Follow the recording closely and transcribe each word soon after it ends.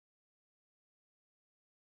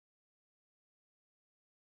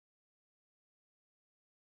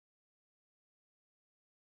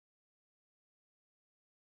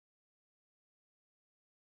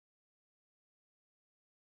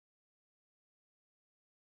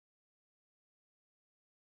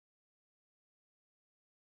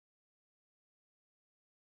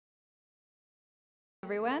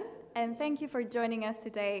everyone, and thank you for joining us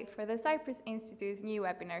today for the Cyprus Institute's new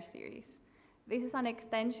webinar series. This is an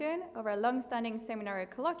extension of our long-standing seminar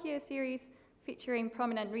colloquia series featuring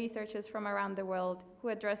prominent researchers from around the world who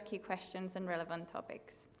address key questions and relevant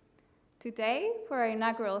topics. Today, for our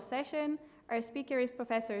inaugural session, our speaker is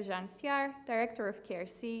Professor Jean Siar, Director of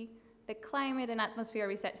KRC, the Climate and Atmosphere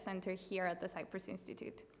Research Center here at the Cyprus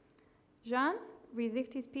Institute. Jean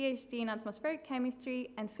received his PhD in atmospheric chemistry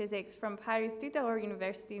and physics from Paris Diderot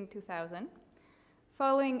University in 2000.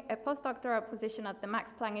 Following a postdoctoral position at the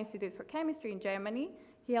Max Planck Institute for Chemistry in Germany,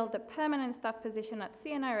 he held a permanent staff position at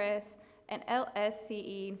CNRS and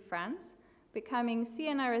LSCE in France, becoming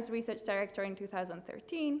CNRS Research Director in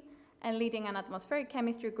 2013 and leading an atmospheric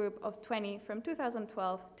chemistry group of 20 from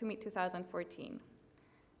 2012 to mid-2014.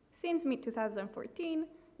 Since mid-2014,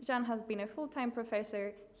 Jean has been a full-time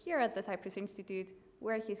professor here at the Cyprus Institute,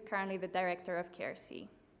 where he's currently the director of KRC.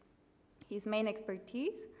 His main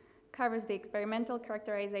expertise covers the experimental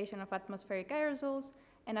characterization of atmospheric aerosols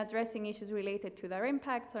and addressing issues related to their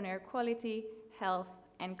impacts on air quality, health,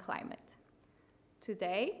 and climate.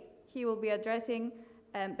 Today, he will be addressing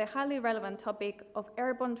the highly relevant topic of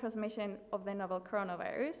airborne transmission of the novel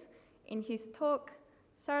coronavirus in his talk,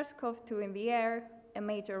 SARS-CoV-2 in the Air, a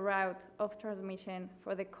major route of transmission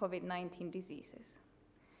for the COVID-19 diseases.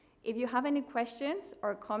 If you have any questions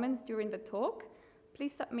or comments during the talk,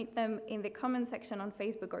 please submit them in the comment section on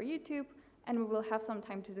Facebook or YouTube, and we will have some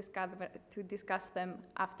time to discuss them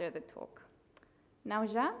after the talk. Now,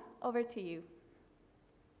 Jean, over to you.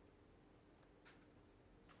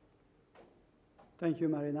 Thank you,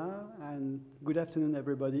 Marina, and good afternoon,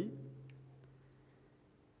 everybody.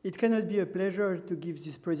 It cannot be a pleasure to give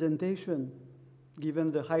this presentation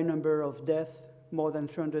given the high number of deaths, more than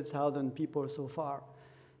 300,000 people so far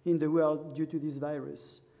in the world due to this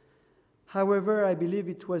virus. However, I believe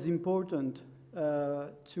it was important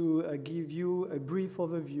to give you a brief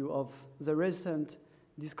overview of the recent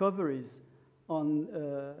discoveries on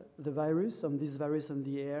the virus, on this virus on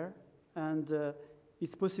the air, and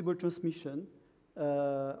its possible transmission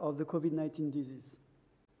of the COVID-19 disease.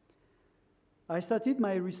 I started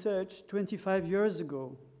my research 25 years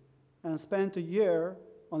ago and spent a year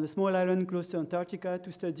on a small island close to Antarctica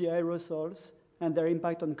to study aerosols and their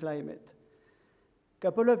impact on climate. A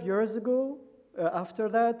couple of years ago, after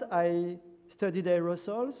that, I studied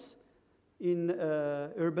aerosols in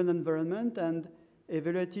urban environment and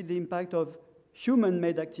evaluated the impact of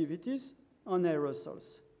human-made activities on aerosols.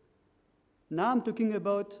 Now I'm talking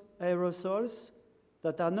about aerosols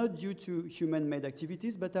that are not due to human-made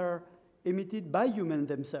activities, but are emitted by humans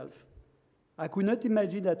themselves. I could not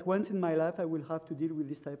imagine that once in my life I will have to deal with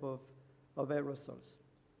this type of aerosols.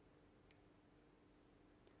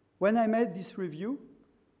 When I made this review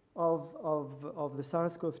of the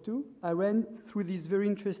SARS-CoV-2, I went through this very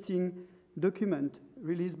interesting document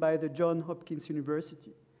released by the Johns Hopkins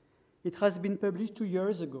University. It has been published 2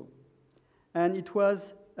 years ago, and it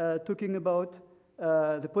was talking about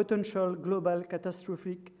the potential global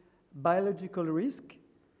catastrophic biological risk,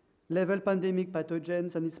 level pandemic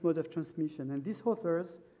pathogens, and its mode of transmission. And these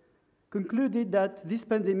authors concluded that this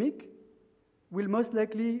pandemic will most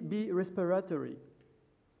likely be respiratory,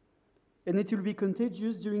 and it will be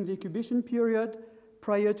contagious during the incubation period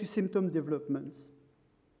prior to symptom developments,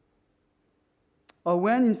 or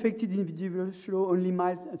when infected individuals show only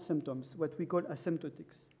mild symptoms, what we call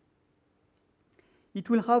asymptotics. It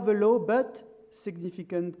will have a low but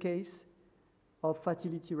significant case of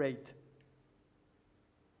fatality rate.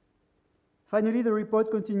 Finally, the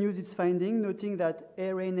report continues its finding, noting that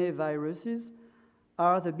RNA viruses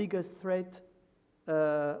are the biggest threat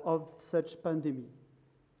of such pandemic.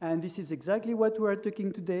 And this is exactly what we are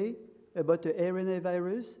talking today about the RNA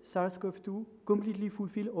virus, SARS-CoV-2, completely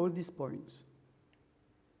fulfill all these points.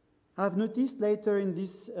 I've noticed later in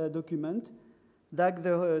this document that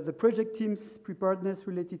the project team's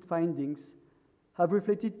preparedness-related findings have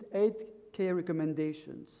reflected 8 key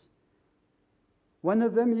recommendations. One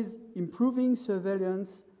of them is improving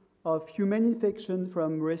surveillance of human infection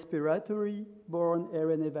from respiratory-borne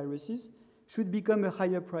RNA viruses should become a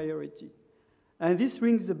higher priority. And this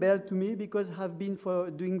rings the bell to me because I have been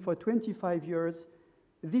doing for 25 years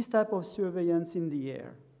this type of surveillance in the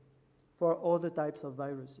air for other types of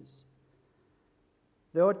viruses.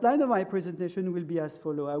 The outline of my presentation will be as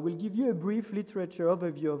follows. I will give you a brief literature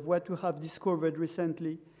overview of what we have discovered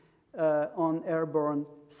recently on airborne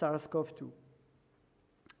SARS-CoV-2.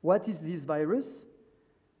 What is this virus?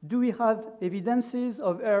 Do we have evidences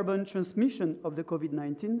of airborne transmission of the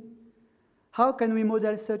COVID-19? How can we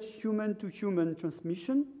model such human-to-human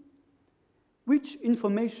transmission? Which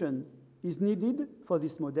information is needed for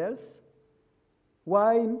these models?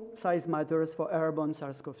 Why size matters for airborne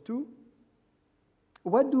SARS-CoV-2?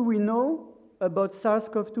 What do we know about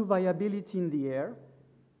SARS-CoV-2 viability in the air?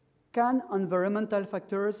 Can environmental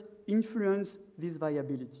factors influence this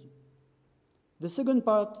viability? The second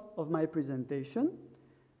part of my presentation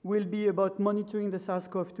will be about monitoring the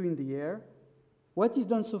SARS-CoV-2 in the air. What is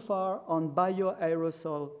done so far on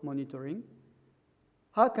bioaerosol monitoring?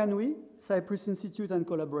 How can we, Cyprus Institute and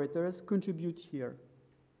collaborators, contribute here?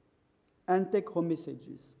 And take home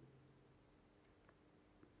messages.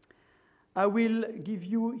 I will give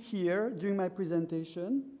you here, during my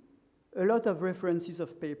presentation, a lot of references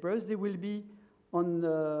of papers. They will be on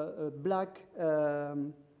a black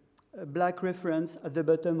reference at the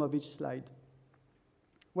bottom of each slide.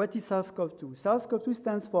 What is SARS-CoV-2? SARS-CoV-2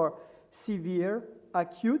 stands for Severe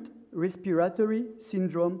Acute Respiratory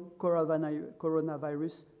Syndrome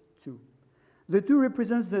Coronavirus 2. The 2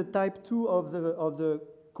 represents the type 2 of the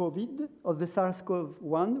COVID, of the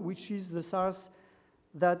SARS-CoV-1, which is the SARS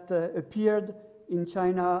that appeared in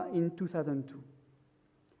China in 2002.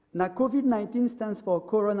 Now, COVID-19 stands for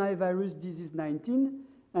Coronavirus Disease 19,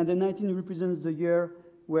 and the 19 represents the year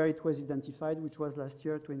where it was identified, which was last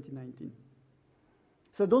year, 2019.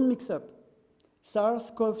 So don't mix up.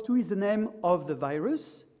 SARS-CoV-2 is the name of the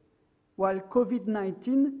virus, while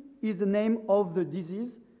COVID-19 is the name of the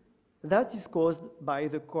disease that is caused by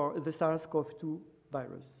the SARS-CoV-2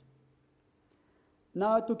 virus.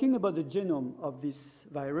 Now, talking about the genome of this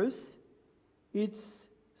virus, it's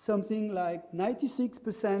something like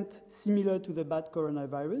 96% similar to the bat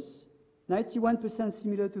coronavirus, 91%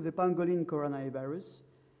 similar to the pangolin coronavirus,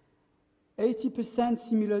 80%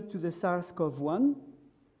 similar to the SARS-CoV-1,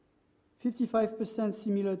 55%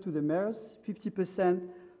 similar to the MERS, 50%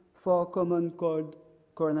 for common cold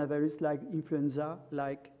coronavirus like influenza,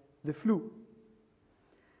 like the flu.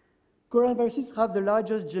 Coronaviruses have the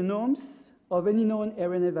largest genomes of any known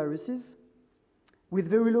RNA viruses, with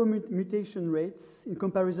very low mutation rates in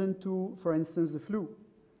comparison to, for instance, the flu.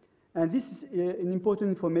 And this is an important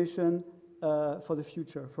information for the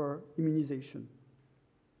future, for immunization.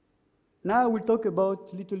 Now we'll talk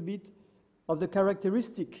about a little bit of the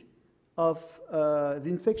characteristic of the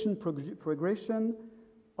infection progression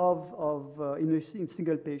in a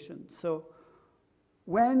single patient. So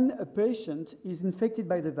when a patient is infected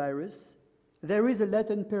by the virus, there is a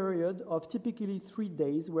latent period of typically 3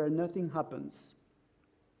 days where nothing happens.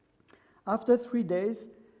 After 3 days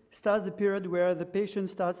starts the period where the patient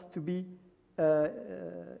starts to be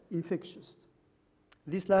infectious.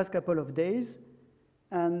 This lasts a couple of days,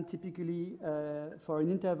 and typically for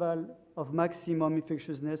an interval of maximum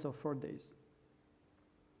infectiousness of 4 days.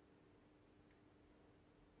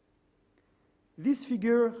 This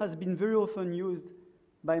figure has been very often used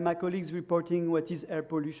by my colleagues reporting what is air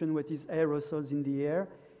pollution, what is aerosols in the air.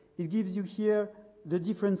 It gives you here the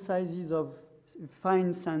different sizes of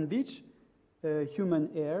fine sand beach,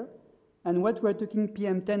 human air, and what we're talking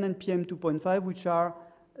PM10 and PM2.5, which are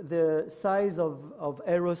the size of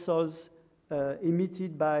aerosols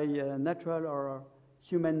emitted by natural or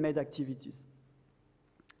human-made activities.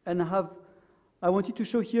 And I wanted to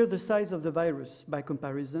show here the size of the virus by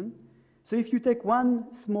comparison. So if you take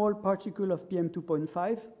one small particle of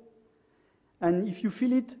PM2.5, and if you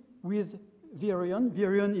fill it with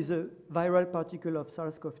virion is a viral particle of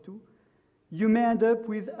SARS-CoV-2, you may end up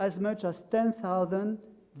with as much as 10,000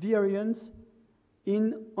 virions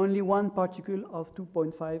in only one particle of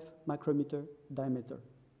 2.5 micrometer diameter.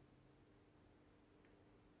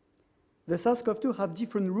 The SARS-CoV-2 have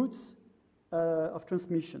different routes of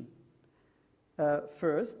transmission.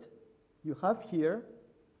 First, you have here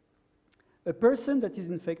a person that is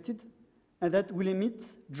infected and that will emit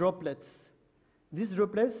droplets. These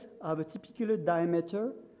droplets have a typical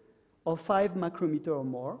diameter of 5 micrometer or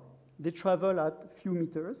more. They travel at few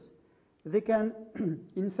meters. They can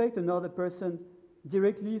infect another person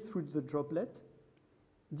directly through the droplet,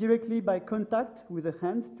 directly by contact with the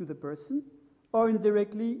hands to the person, or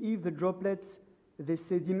indirectly if the droplets, they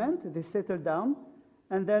sediment, they settle down,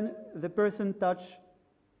 and then the person touch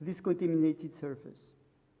this contaminated surface.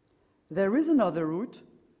 There is another route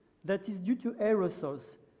that is due to aerosols.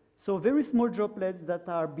 So very small droplets that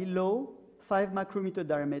are below 5 micrometer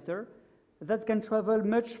diameter that can travel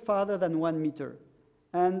much farther than 1 meter.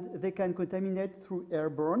 And they can contaminate through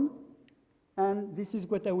airborne. And this is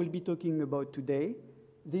what I will be talking about today,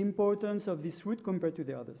 the importance of this route compared to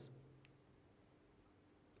the others.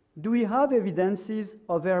 Do we have evidences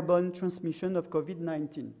of airborne transmission of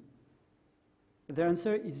COVID-19? The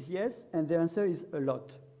answer is yes, and the answer is a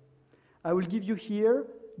lot. I will give you here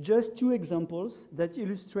just 2 examples that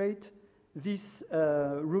illustrate this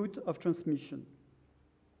route of transmission.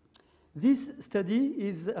 This study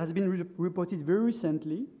has been reported very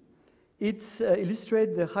recently. It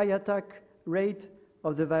illustrates the high attack rate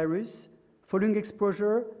of the virus following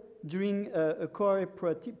exposure during a core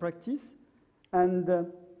practice.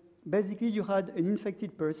 And basically, you had an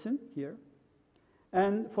infected person here.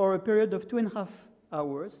 And for a period of 2.5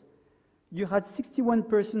 hours, you had 61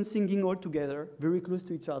 persons singing all together, very close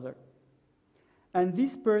to each other. And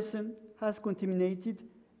this person has contaminated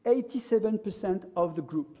 87% of the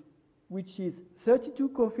group, which is 32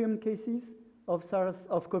 confirmed cases of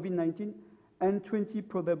COVID-19 and 20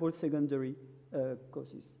 probable secondary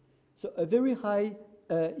causes. So a very high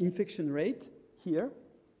infection rate here.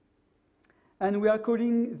 And we are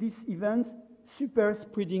calling these events super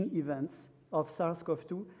spreading events of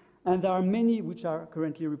SARS-CoV-2, and there are many which are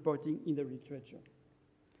currently reporting in the literature.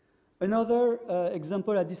 Another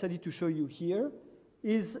example I decided to show you here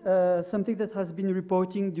is something that has been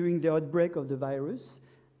reporting during the outbreak of the virus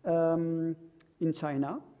in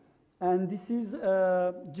China. And this is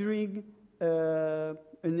during, it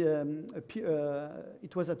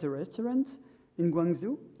was at a restaurant in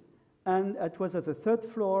Guangzhou, and it was at the 3rd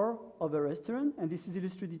floor of a restaurant, and this is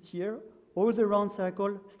illustrated here. All the round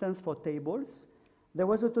circle stands for tables. There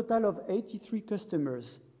was a total of 83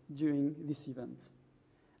 customers during this event.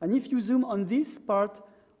 And if you zoom on this part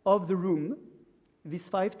of the room, these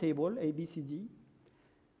 5 tables, A, B, C, D,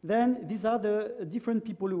 then these are the different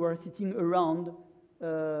people who are sitting around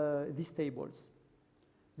these tables.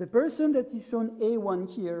 The person that is shown A1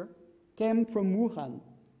 here came from Wuhan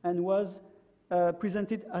and was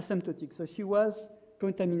presented asymptotic. So she was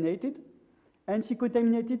contaminated, and she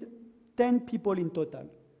contaminated 10 people in total.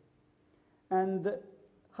 And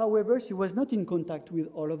however, she was not in contact with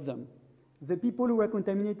all of them. The people who were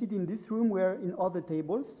contaminated in this room were in other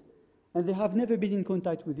tables, and they have never been in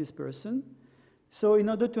contact with this person. So in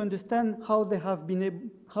order to understand how they have been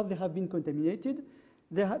contaminated,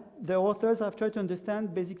 the authors have tried to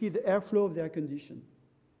understand basically the airflow of the air condition.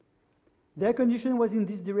 The air condition was in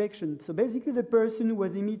this direction. So basically the person who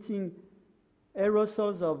was emitting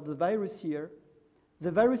aerosols of the virus here,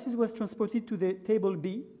 the viruses was transported to the table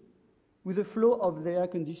B with the flow of the air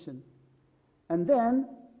condition. And then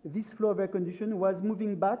this flow of air condition was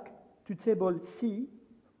moving back to table C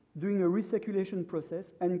doing a recirculation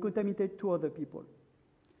process and contaminated 2 other people.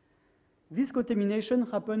 This contamination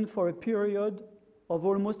happened for a period of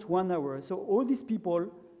almost 1 hour. So all these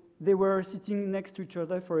people, they were sitting next to each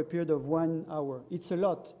other for a period of 1 hour. It's a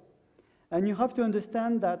lot. And you have to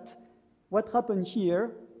understand that what happened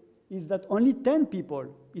here is that only 10 people,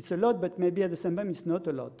 it's a lot, but maybe at the same time it's not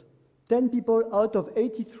a lot. 10 people out of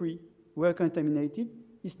 83 were contaminated.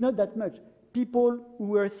 It's not that much. People who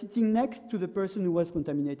were sitting next to the person who was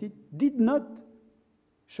contaminated did not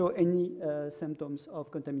show any symptoms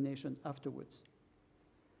of contamination afterwards.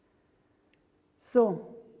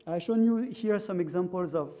 So I've shown you here some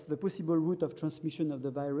examples of the possible route of transmission of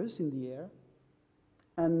the virus in the air.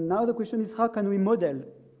 And now the question is, how can we model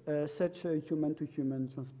such a human-to-human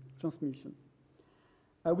transmission?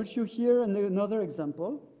 I will show here another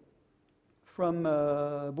example from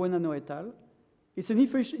Buonanno et al. It's an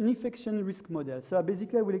infection risk model. So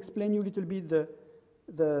basically, I will explain you a little bit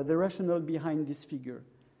the rationale behind this figure.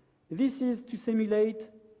 This is to simulate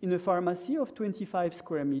in a pharmacy of 25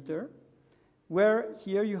 square meters, where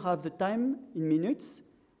here you have the time in minutes,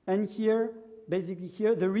 and here, basically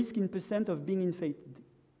here, the risk in % of being infected.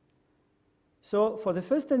 So for the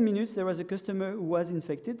first 10 minutes, there was a customer who was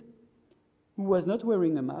infected, who was not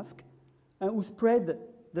wearing a mask, and who spread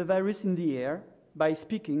the virus in the air by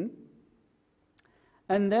speaking,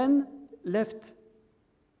 and then left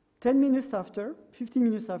 10 minutes after, 15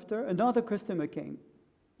 minutes after, another customer came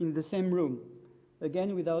in the same room,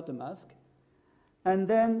 again without a mask, and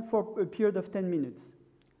then for a period of 10 minutes.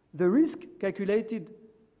 The risk calculated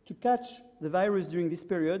to catch the virus during this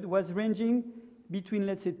period was ranging between,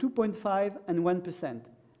 let's say, 2.5 and 1%.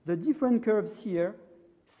 The different curves here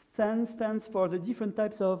stands for the different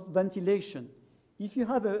types of ventilation. If you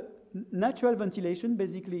have a natural ventilation,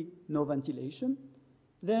 basically no ventilation,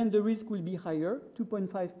 then the risk will be higher,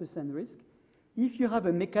 2.5% risk. If you have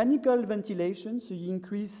a mechanical ventilation, so you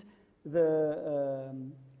increase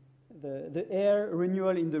the air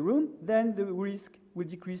renewal in the room, then the risk will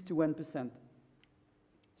decrease to 1%.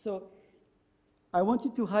 So I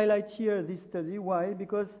wanted to highlight here this study. Why?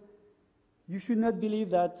 Because you should not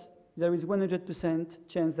believe that there is 100%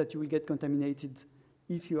 chance that you will get contaminated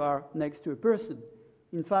if you are next to a person.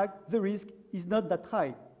 In fact, the risk is not that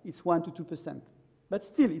high. It's 1 to 2%. But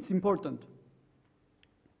still, it's important.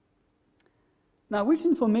 Now, which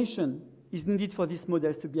information is needed for these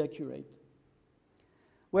models to be accurate?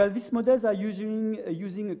 Well, these models are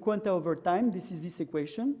using a quanta over time. This is this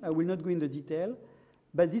equation. I will not go into detail,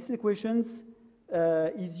 but this equation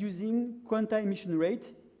is using quanta emission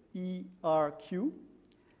rate, ERQ,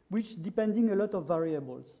 which depending a lot of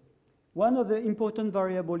variables. One of the important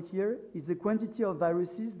variables here is the quantity of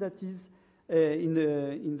viruses that is in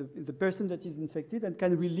the person that is infected and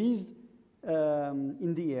can release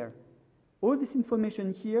in the air. All this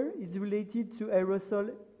information here is related to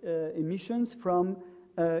aerosol emissions from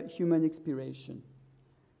human expiration.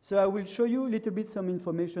 So I will show you a little bit some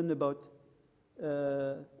information about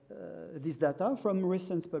this data from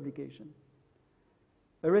recent publication.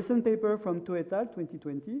 A recent paper from To et al.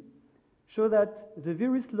 2020 show that the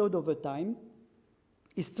virus load over time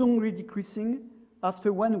is strongly decreasing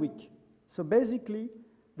after 1 week. So basically,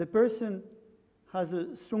 the person has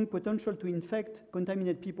a strong potential to infect,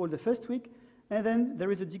 contaminate people the first week, and then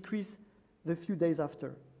there is a decrease the few days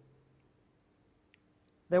after.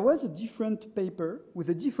 There was a different paper with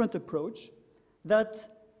a different approach that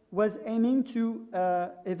was aiming to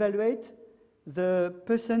evaluate the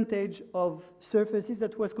percentage of surfaces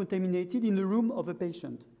that was contaminated in the room of a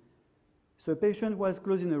patient. So a patient was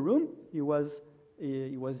closed in a room, he was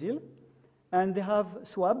ill, and they have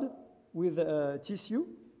swabbed with tissue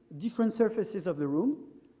different surfaces of the room,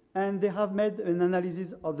 and they have made an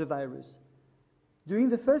analysis of the virus. During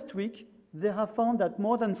the first week, they have found that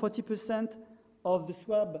more than 40% of the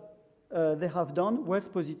swab they have done was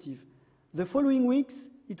positive. The following weeks,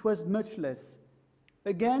 it was much less.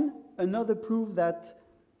 Again, another proof that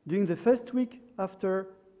during the first week after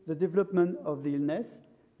the development of the illness,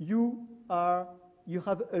 you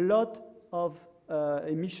have a lot of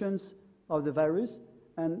emissions of the virus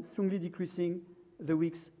and strongly decreasing the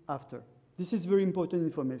weeks after. This is very important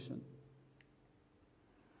information.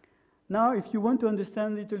 Now, if you want to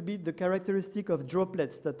understand a little bit the characteristic of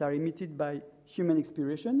droplets that are emitted by human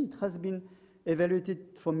expiration, it has been evaluated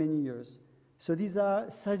for many years. So these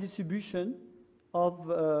are size distribution of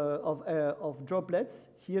droplets.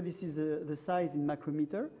 Here, this is the size in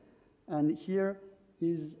micrometer, and here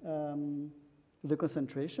is the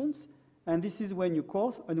concentrations, and this is when you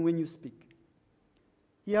cough and when you speak.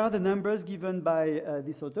 Here are the numbers given by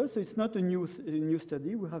this author. So it's not a new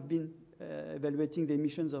study. We have been evaluating the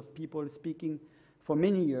emissions of people speaking for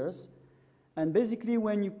many years. And basically,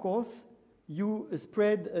 when you cough, you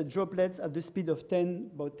spread droplets at the speed of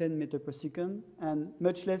about 10 meters per second, and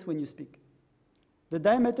much less when you speak. The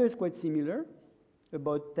diameter is quite similar,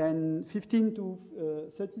 about 15 to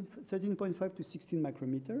 13.5 to 16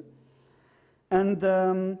 micrometer. And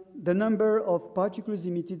the number of particles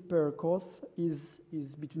emitted per cough is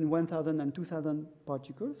between 1,000 and 2,000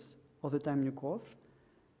 particles all the time you cough.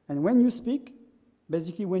 And when you speak,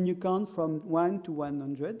 basically when you count from 1 to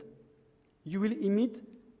 100, you will emit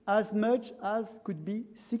as much as could be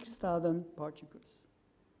 6,000 particles.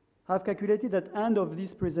 I've calculated that at the end of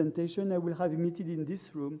this presentation, I will have emitted in this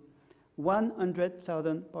room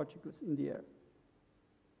 100,000 particles in the air.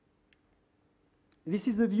 This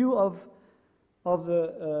is the view of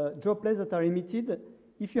the droplets that are emitted.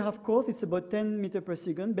 If you have cough, it's about 10 meters per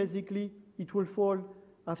second. Basically, it will fall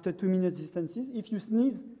after 2 minutes distances. If you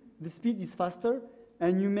sneeze, the speed is faster,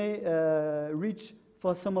 and you may reach,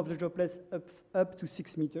 for some of the droplets, up to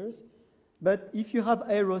 6 meters. But if you have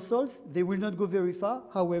aerosols, they will not go very far.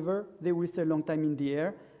 However, they will stay a long time in the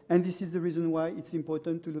air, and this is the reason why it's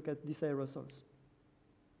important to look at these aerosols.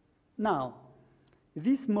 Now,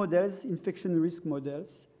 these models, infection risk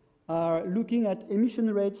models, are looking at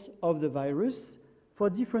emission rates of the virus for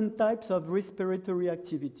different types of respiratory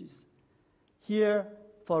activities. Here,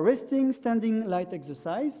 for resting, standing, light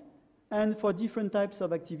exercise, and for different types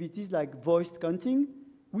of activities like voice counting,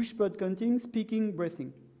 whispered counting, speaking,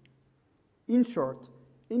 breathing. In short,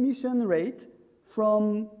 emission rate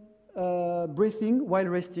from breathing while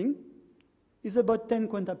resting is about 10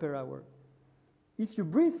 quanta per hour. If you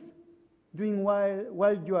breathe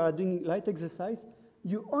while you are doing light exercise,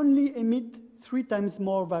 you only emit 3 times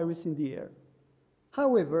more virus in the air.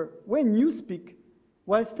 However, when you speak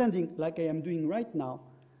while standing, like I am doing right now,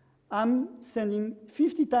 I'm sending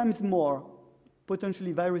 50 times more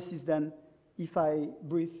potentially viruses than if I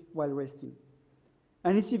breathe while resting.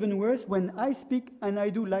 And it's even worse, when I speak and I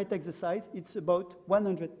do light exercise, it's about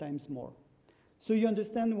 100 times more. So you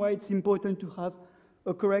understand why it's important to have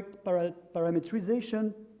a correct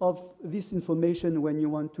parameterization of this information when you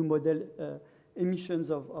want to model emissions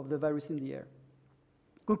of the virus in the air.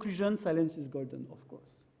 Conclusion, silence is golden, of course.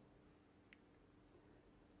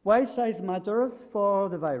 Why size matters for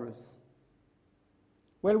the virus?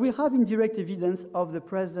 Well, we have indirect evidence of the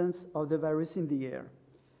presence of the virus in the air.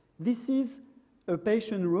 This is a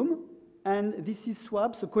patient room and this is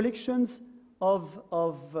swabs, so collections of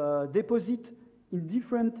deposit in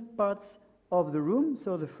different parts of the room,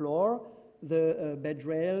 so the floor, the bed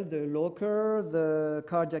rail, the locker, the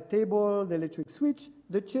cardiac table, the electric switch,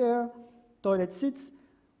 the chair, toilet seats.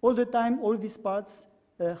 All the time, all these parts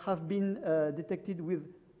have been detected with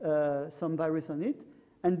some virus on it,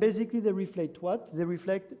 and basically they reflect what? They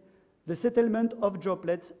reflect the settlement of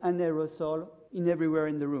droplets and aerosol in everywhere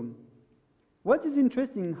in the room. What is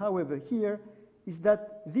interesting, however, here is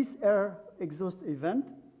that this air exhaust event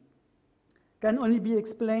can only be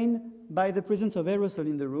explained by the presence of aerosol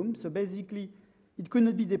in the room. So basically, it could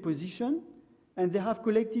not be deposition, and they have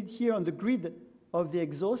collected here on the grid of the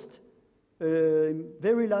exhaust a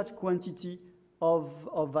very large quantity of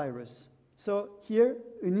virus. So here,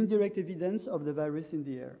 an indirect evidence of the virus in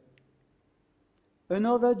the air.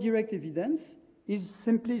 Another direct evidence is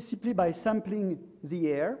simply by sampling the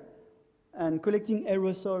air and collecting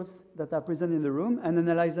aerosols that are present in the room and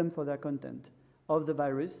analyze them for their content of the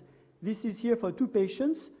virus. This is here for 2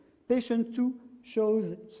 patients. Patient 2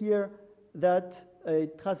 shows here that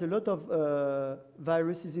it has a lot of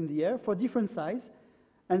viruses in the air for different size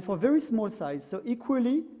and for very small size. So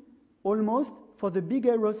equally, almost for the big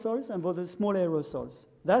aerosols and for the small aerosols.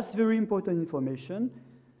 That's very important information.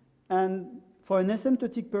 And for an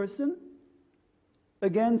asymptomatic person,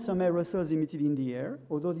 again, some aerosols emitted in the air,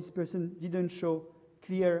 although this person didn't show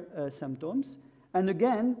clear symptoms. And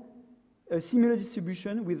again, a similar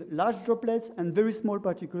distribution with large droplets and very small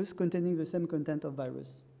particles containing the same content of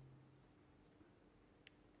virus.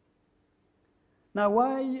 Now,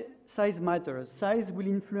 why size matters? Size will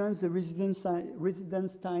influence the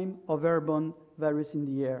residence time of airborne virus in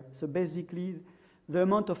the air. So basically, the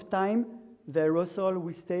amount of time the aerosol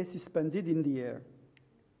will stay suspended in the air.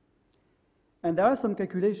 And there are some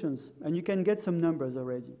calculations, and you can get some numbers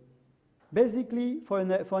already. Basically, for an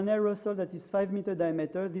aerosol that is 5-meter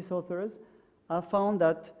diameter, these authors have found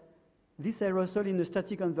that this aerosol in a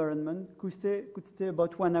static environment could stay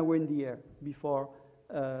about 1 hour in the air before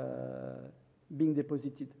being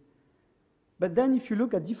deposited. But then if you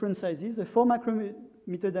look at different sizes, a 4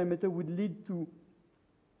 micrometer diameter would lead to,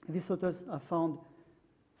 these authors have found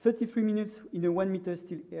 33 minutes in a 1 meter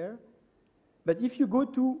still air. But if you go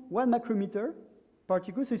to 1 micrometer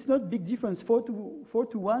particles, so it's not big difference. 4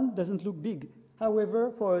 to 1 doesn't look big. However,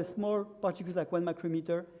 for a small particles like 1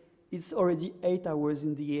 micrometer, it's already 8 hours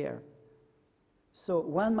in the air. So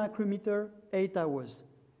 1 micrometer, 8 hours.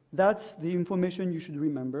 That's the information you should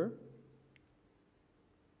remember.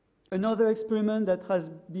 Another experiment that has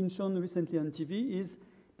been shown recently on TV is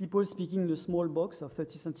people speaking in a small box of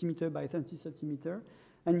 30 centimeter by 30 centimeter.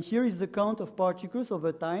 And here is the count of particles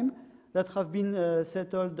over time that have been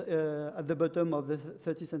settled at the bottom of the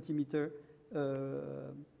 30 centimeter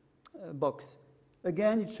box.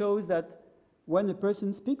 Again, it shows that when a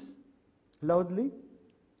person speaks loudly,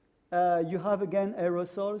 you have again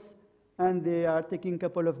aerosols, and they are taking a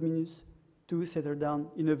couple of minutes to settle down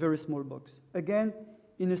in a very small box. Again,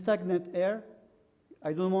 in a stagnant air,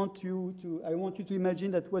 I want you to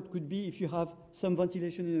imagine that what could be if you have some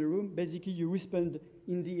ventilation in a room. Basically, you respond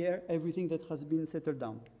in the air everything that has been settled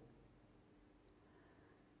down.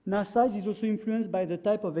 Now, size is also influenced by the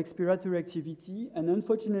type of expiratory activity, and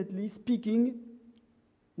unfortunately,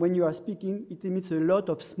 when you are speaking, it emits a lot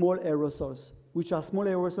of small aerosols, which are small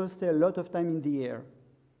aerosols stay a lot of time in the air.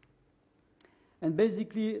 And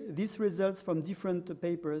basically, this results from different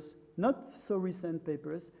papers, not so recent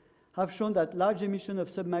papers, have shown that large emission of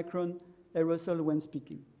submicron aerosol when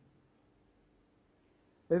speaking.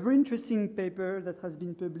 A very interesting paper that has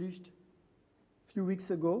been published a few weeks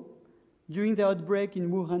ago during the outbreak in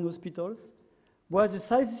Wuhan hospitals was the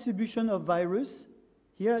size distribution of virus.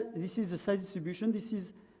 Here, this is the size distribution. This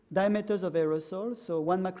is diameters of aerosol, so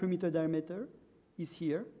 1 micrometer diameter is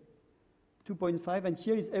here, 2.5, and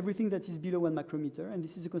here is everything that is below 1 micrometer, and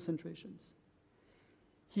this is the concentrations.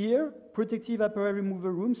 Here, protective apparel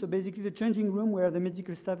removal room, so basically the changing room where the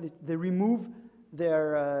medical staff, they remove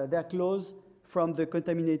their clothes from the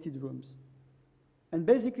contaminated rooms. And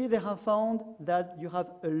basically they have found that you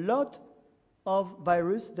have a lot of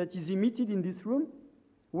virus that is emitted in this room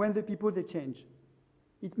when the people, they change.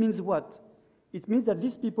 It means what? It means that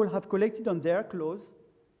these people have collected on their clothes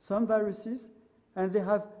some viruses, and they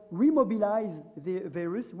have remobilized the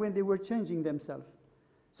virus when they were changing themselves.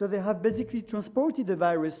 So they have basically transported the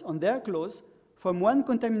virus on their clothes from one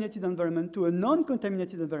contaminated environment to a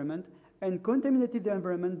non-contaminated environment and contaminated the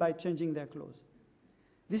environment by changing their clothes.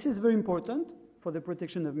 This is very important for the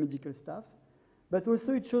protection of medical staff, but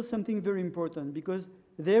also it shows something very important because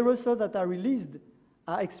the aerosols that are released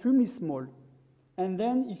are extremely small. And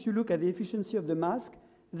then if you look at the efficiency of the mask,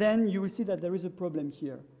 then you will see that there is a problem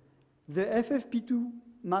here. The FFP2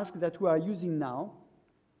 masks that we are using now,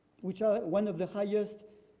 which are one of the highest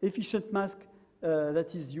efficient masks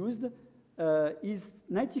that is used, is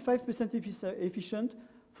 95% efficient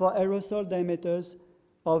for aerosol diameters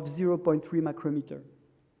of 0.3 micrometer.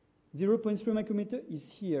 0.3 micrometer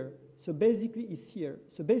is here. So basically it's here.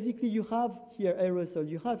 So basically you have here aerosol,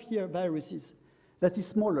 you have here viruses that is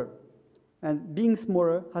smaller. And being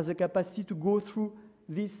smaller has a capacity to go through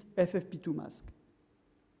this FFP2 mask.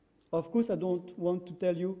 Of course, I don't want to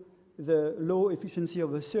tell you the low efficiency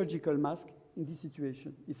of a surgical mask in this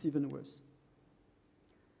situation. It's even worse.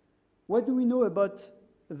 What do we know about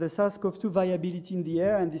the SARS-CoV-2 viability in the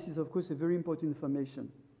air? And this is, of course, a very important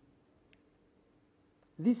information.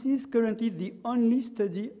 This is currently the only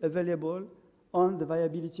study available on the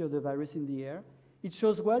viability of the virus in the air. It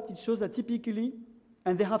shows what? It shows that typically,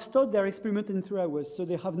 and they have stopped their experiment in 3 hours, so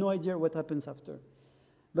they have no idea what happens after.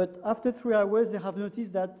 But after 3 hours, they have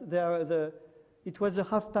noticed that it was a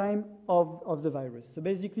half time of the virus. So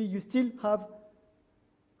basically, you still have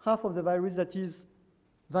half of the virus that is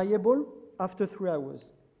viable after 3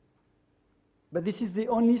 hours. But this is the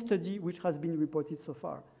only study which has been reported so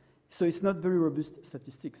far. So it's not very robust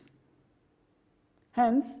statistics.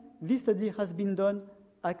 Hence, this study has been done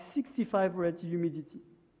at 65 relative humidity.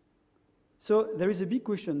 So there is a big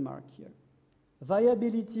question mark here.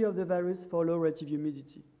 Viability of the virus for low relative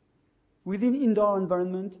humidity. Within indoor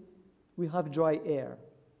environment, we have dry air.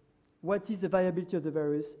 What is the viability of the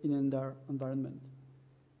virus in indoor environment?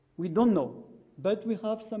 We don't know, but we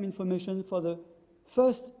have some information for the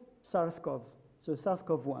first SARS-CoV, so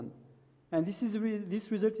SARS-CoV-1. And this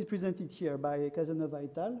result is presented here by Casanova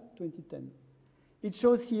et al., 2010. It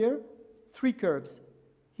shows here 3 curves.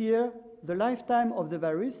 Here, the lifetime of the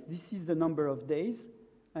virus, this is the number of days,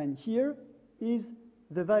 and here is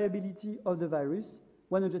the viability of the virus,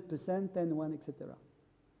 100%, 10, 1, etc.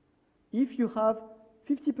 If you have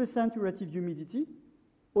 50% relative humidity,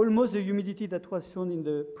 almost the humidity that was shown in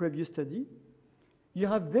the previous study, you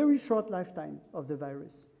have very short lifetime of the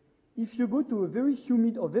virus. If you go to a very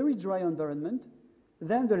humid or very dry environment,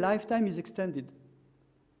 then the lifetime is extended.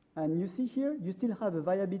 And you see here, you still have a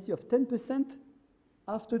viability of 10%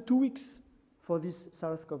 after 2 weeks for this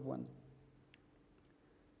SARS-CoV-1.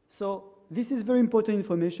 So this is very important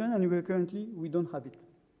information, and we don't have it.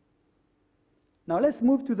 Now let's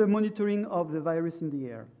move to the monitoring of the virus in the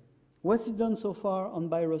air. What's it done so far on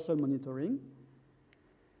bioaerosol monitoring?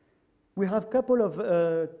 We have a couple of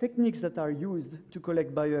techniques that are used to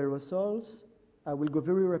collect bioaerosols. I will go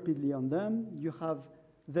very rapidly on them. You have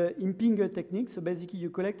the Impinger technique. So basically, you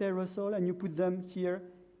collect aerosol and you put them here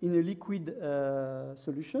in a liquid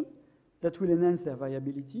solution that will enhance their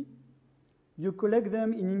viability. You collect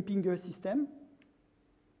them in Impinger system,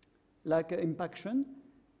 like impaction.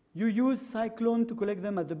 You use cyclone to collect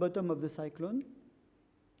them at the bottom of the cyclone.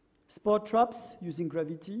 Spore traps using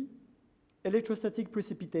gravity. Electrostatic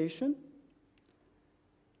precipitation,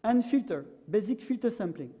 and filter, basic filter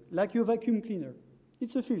sampling, like your vacuum cleaner.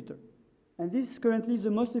 It's a filter. And this is currently the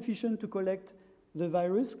most efficient to collect the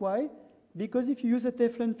virus. Why? Because if you use a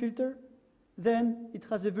Teflon filter, then it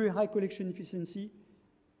has a very high collection efficiency.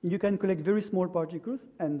 You can collect very small particles,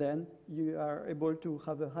 and then you are able to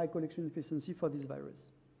have a high collection efficiency for this virus.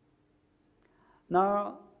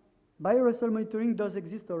 Now, bioaerosol monitoring does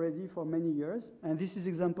exist already for many years, and this is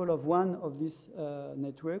an example of one of this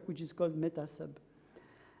network, which is called MetaSub.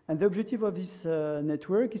 And the objective of this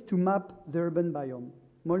network is to map the urban biome,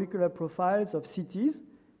 molecular profiles of cities,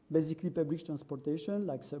 basically public transportation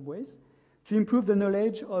like subways, to improve the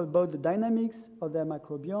knowledge about the dynamics of their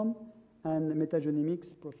microbiome and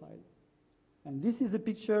metagenomics profile. And this is a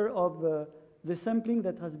picture of the sampling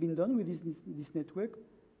that has been done with this network,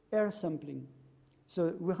 air sampling.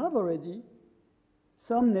 So we have already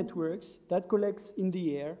some networks that collects in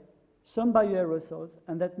the air some bioaerosols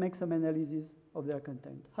and that makes some analysis of their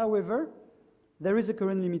content. However, there is a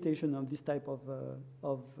current limitation of this type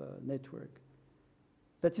of network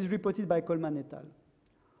that is reported by Coleman et al.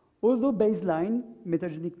 Although baseline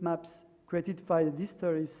metagenic maps created by this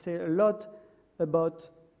study say a lot about,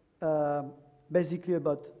 basically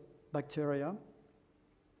about bacteria,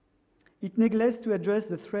 it neglects to address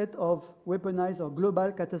the threat of weaponized or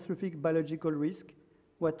global catastrophic biological risk,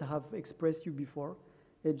 what I have expressed you before,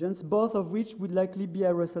 agents, both of which would likely be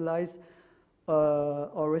aerosolized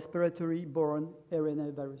or respiratory-borne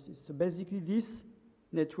RNA viruses. So basically this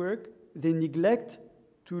network, they neglect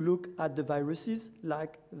to look at the viruses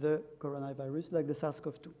like the coronavirus, like the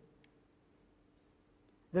SARS-CoV-2.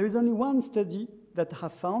 There is only one study that I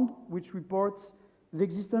have found which reports the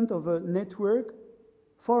existence of a network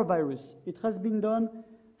for virus. It has been done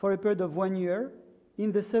for a period of 1 year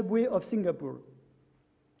in the subway of Singapore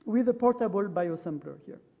with a portable biosampler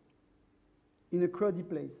here in a crowded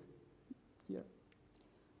place here.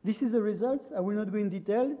 This is the results. I will not go in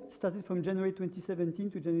detail. Started from January 2017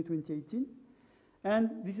 to January 2018. And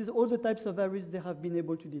this is all the types of virus they have been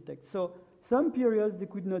able to detect. So some periods they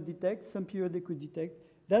could not detect, some periods they could detect.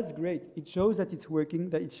 That's great. It shows that it's working,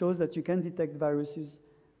 that it shows that you can detect viruses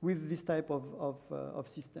with this type of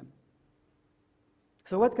system.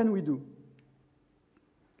 So what can we do?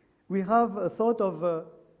 We have a thought of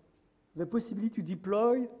the possibility to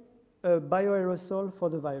deploy a bioaerosol for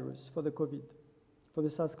the virus, for the COVID, for the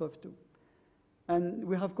SARS-CoV-2. And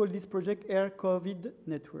we have called this project Air-COVID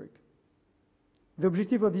Network. The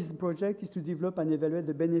objective of this project is to develop and evaluate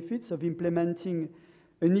the benefits of implementing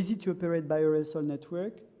an easy-to-operate bioaerosol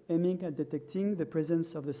network aiming at detecting the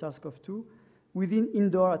presence of the SARS-CoV-2 within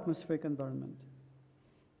indoor atmospheric environment.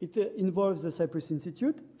 It involves the Cyprus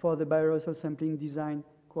Institute for the bioaerosol sampling design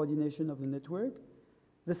coordination of the network,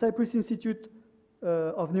 the Cyprus Institute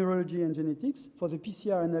of Neurology and Genetics for the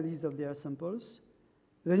PCR analysis of the air samples,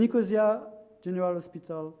 the Nicosia General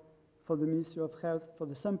Hospital for the Ministry of Health for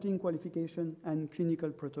the sampling qualification and clinical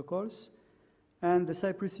protocols, and the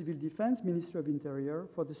Cyprus Civil Defence, Ministry of Interior,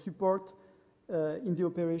 for the support in the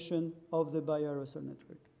operation of the bioaerosol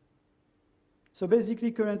network. So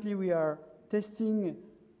basically, currently we are testing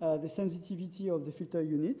the sensitivity of the filter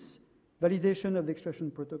units, validation of the extraction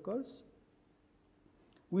protocols.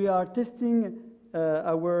 We are testing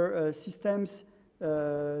our systems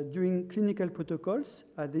during clinical protocols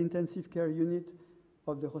at the intensive care unit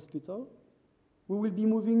of the hospital. We will be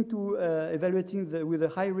moving to evaluating with a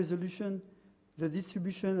high resolution the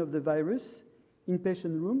distribution of the virus in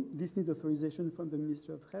patient room. This needs authorization from the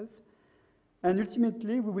Ministry of Health. And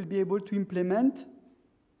ultimately, we will be able to implement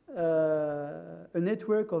a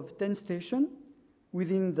network of 10 stations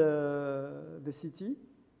within the city,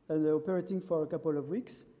 operating for a couple of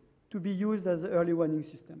weeks, to be used as early warning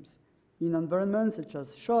systems in environments such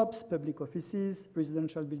as shops, public offices,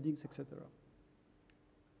 residential buildings, etc.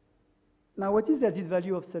 Now, what is the added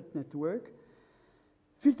value of such network?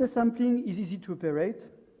 Filter sampling is easy to operate.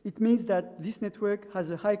 It means that this network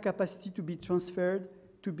has a high capacity to be transferred,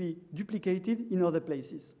 to be duplicated in other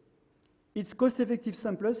places. It's cost-effective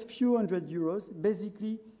samplers, few €100.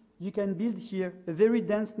 Basically, you can build here a very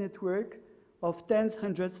dense network of tens,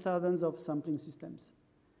 hundreds, thousands of sampling systems.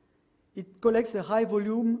 It collects a high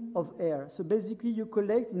volume of air. So basically, you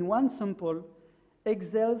collect in one sample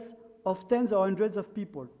exhales of tens or hundreds of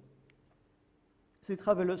people. So it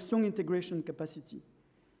has a strong integration capacity.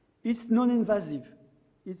 It's non-invasive.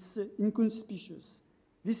 It's inconspicuous.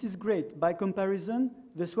 This is great. By comparison,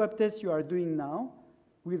 the swab test you are doing now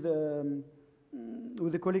with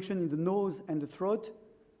the collection in the nose and the throat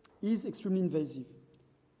is extremely invasive.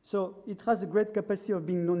 So it has a great capacity of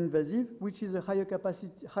being non-invasive, which is a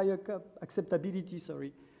higher acceptability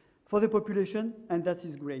for the population, and that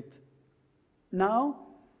is great. Now,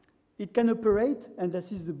 it can operate, and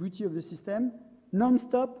this is the beauty of the system,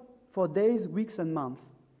 non-stop for days, weeks, and months.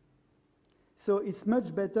 So it's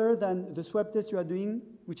much better than the swab test you are doing,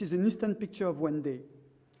 which is an instant picture of 1 day.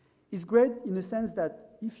 It's great in the sense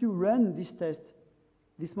that if you run this test,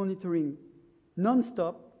 this monitoring,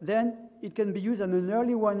 non-stop, then it can be used as an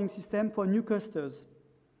early warning system for new clusters.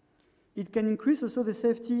 It can increase also the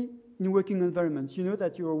safety in working environments. You know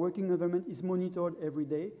that your working environment is monitored every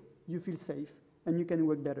day, you feel safe, and you can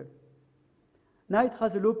work better. Now it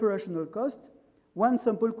has a low operational cost. One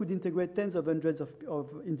sample could integrate tens of hundreds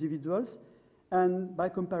of individuals, and by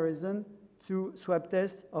comparison to swab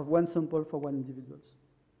tests of one sample for one individual.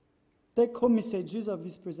 Take-home messages of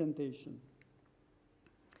this presentation.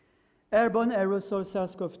 Airborne aerosol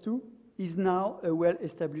SARS-CoV-2 is now a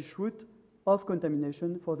well-established route of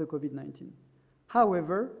contamination for the COVID-19.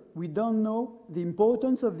 However, we don't know the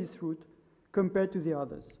importance of this route compared to the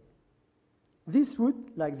others. This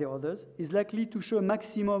route, like the others, is likely to show a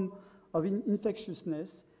maximum of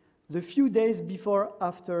infectiousness the few days before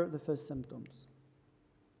after the first symptoms.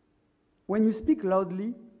 When you speak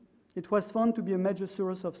loudly, it was found to be a major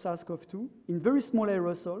source of SARS-CoV-2 in very small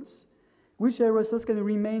aerosols, which aerosols can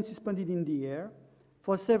remain suspended in the air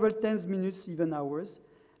for several tens, minutes, even hours,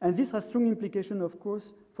 and this has strong implications, of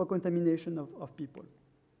course, for contamination of people.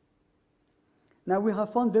 Now, we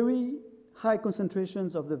have found very high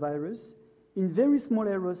concentrations of the virus in very small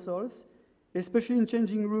aerosols, especially in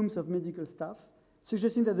changing rooms of medical staff,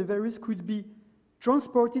 suggesting that the virus could be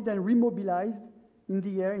transported and remobilized in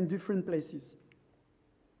the air in different places.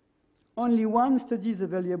 Only one study is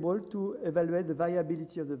available to evaluate the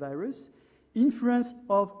viability of the virus, influence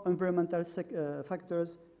of environmental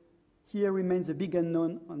factors here remains a big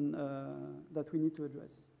unknown that we need to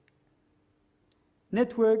address.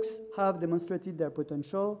 Networks have demonstrated their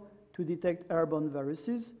potential to detect airborne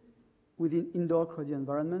viruses within indoor crowded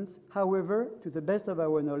environments. However, to the best of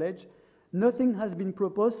our knowledge, nothing has been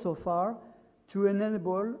proposed so far to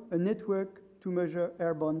enable a network to measure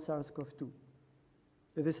airborne SARS-CoV-2.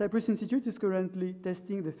 The Cyprus Institute is currently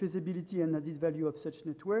testing the feasibility and added value of such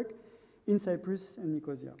network in Cyprus and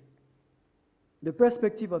Nicosia. The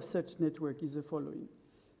perspective of such network is the following.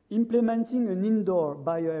 Implementing an indoor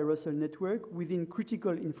bioaerosol network within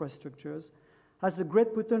critical infrastructures has a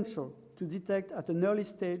great potential to detect at an early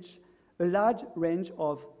stage a large range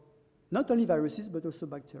of not only viruses but also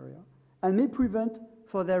bacteria, and may prevent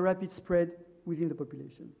for their rapid spread within the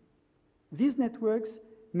population. These networks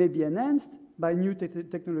may be enhanced by new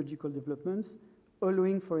technological developments,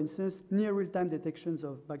 allowing, for instance, near real-time detections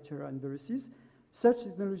of bacteria and viruses. Such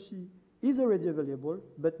technology is already available,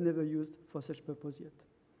 but never used for such purpose yet.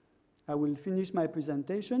 I will finish my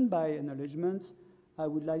presentation by acknowledgement. I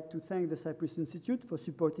would like to thank the Cyprus Institute for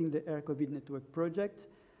supporting the Air COVID Network project,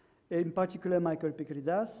 in particular Michael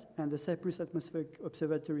Pekridas and the Cyprus Atmospheric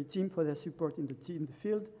Observatory team for their support in the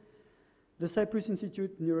field, the Cyprus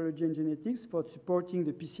Institute Neurology and Genetics for supporting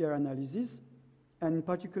the PCR analysis, and in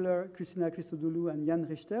particular Christina Christodoulou and Jan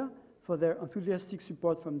Richter for their enthusiastic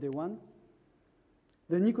support from day one,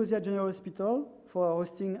 the Nicosia General Hospital for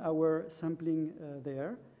hosting our sampling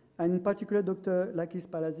there, and in particular Dr. Lakis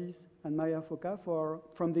Palazis and Maria Foca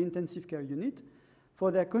from the intensive care unit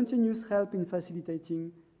for their continuous help in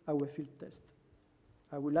facilitating our field test.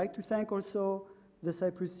 I would like to thank also the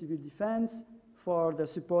Cyprus Civil Defence for their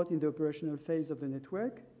support in the operational phase of the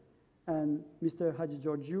network, and Mr. Hadji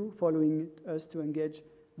Georgiou for allowing us to engage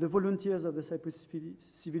the volunteers of the Cyprus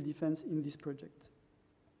Civil Defence in this project.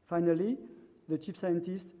 Finally, the chief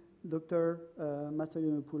scientist, Dr.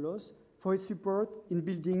 Mastoyanopoulos, for his support in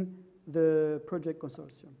building the project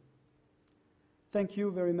consortium. Thank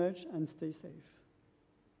you very much and stay safe.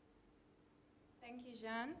 Thank you,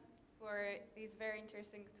 Jean, for this very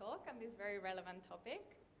interesting talk and this very relevant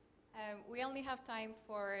topic. We only have time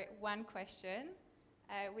for one question,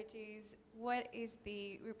 which is, what is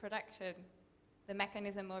the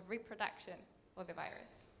mechanism of reproduction of the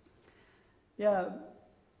virus? Yeah,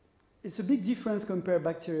 it's a big difference compared to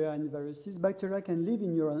bacteria and viruses. Bacteria can live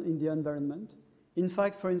in the environment. In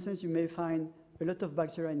fact, for instance, you may find a lot of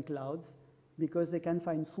bacteria in clouds because they can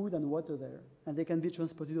find food and water there, and they can be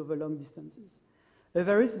transported over long distances. A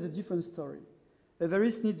virus is a different story. A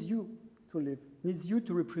virus needs you to live, needs you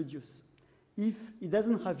to reproduce. If it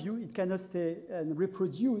doesn't have you, it cannot stay and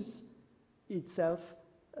reproduce itself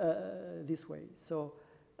this way. So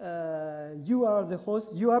you are the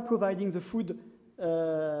host, you are providing the food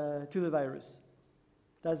to the virus.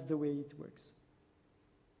 That's the way it works.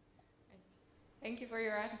 Thank you for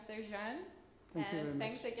your answer, Jean. Thank you very much.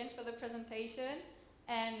 Thanks again for the presentation.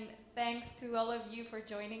 And thanks to all of you for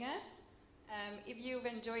joining us. If you've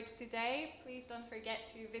enjoyed today, please don't forget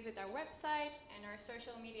to visit our website and our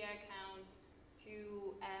social media accounts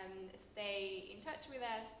to stay in touch with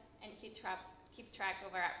us and keep track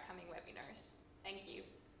of our upcoming webinars. Thank you.